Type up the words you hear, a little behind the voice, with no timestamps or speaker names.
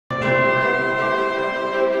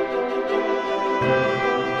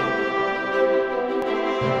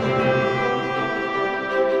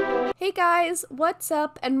Hey guys, what's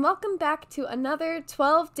up, and welcome back to another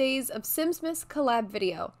 12 Days of Simsmas collab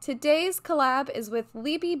video. Today's collab is with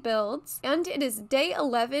LeeBeeBuilds, and it is day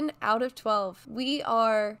 11 out of 12. We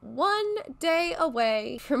are one day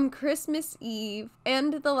away from Christmas Eve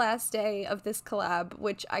and the last day of this collab,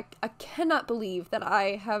 which I cannot believe that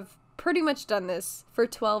I have pretty much done this for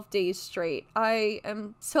 12 days straight. I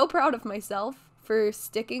am so proud of myself for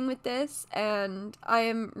sticking with this, and I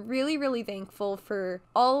am really thankful for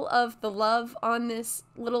all of the love on this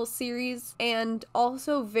little series, and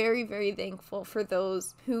also very thankful for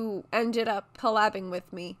those who ended up collabing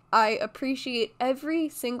with me. I appreciate every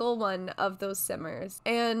single one of those simmers,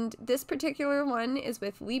 and this particular one is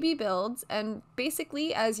with LeeBeeBuilds, and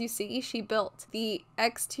basically, as you see, she built the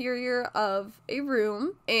exterior of a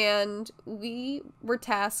room and we were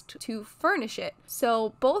tasked to furnish it.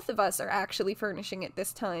 So both of us are actually furnishing it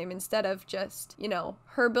this time instead of just,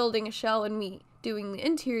 her building a shell and me doing the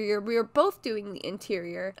interior. We were both doing the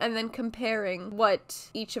interior and then comparing what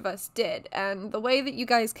each of us did. And the way that you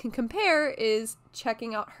guys can compare is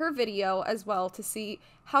checking out her video as well to see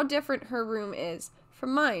how different her room is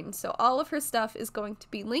from mine. So all of her stuff is going to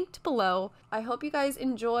be linked below. I hope you guys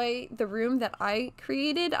enjoy the room that I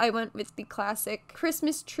created. I went with the classic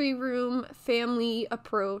Christmas tree room family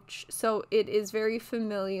approach, so it is very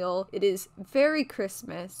familial. It is very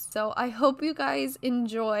Christmas. So I hope you guys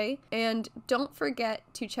enjoy, and don't forget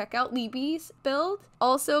to check out LeeBee's build.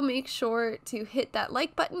 Also make sure to hit that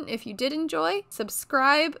like button if you did enjoy.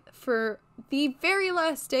 Subscribe for the very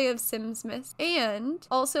last day of Simsmas, and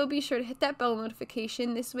also be sure to hit that bell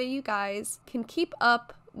notification. This way you guys can keep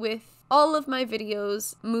up with all of my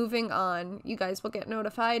videos moving on. You guys will get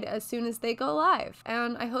notified as soon as they go live,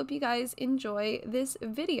 and I hope you guys enjoy this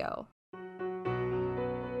video.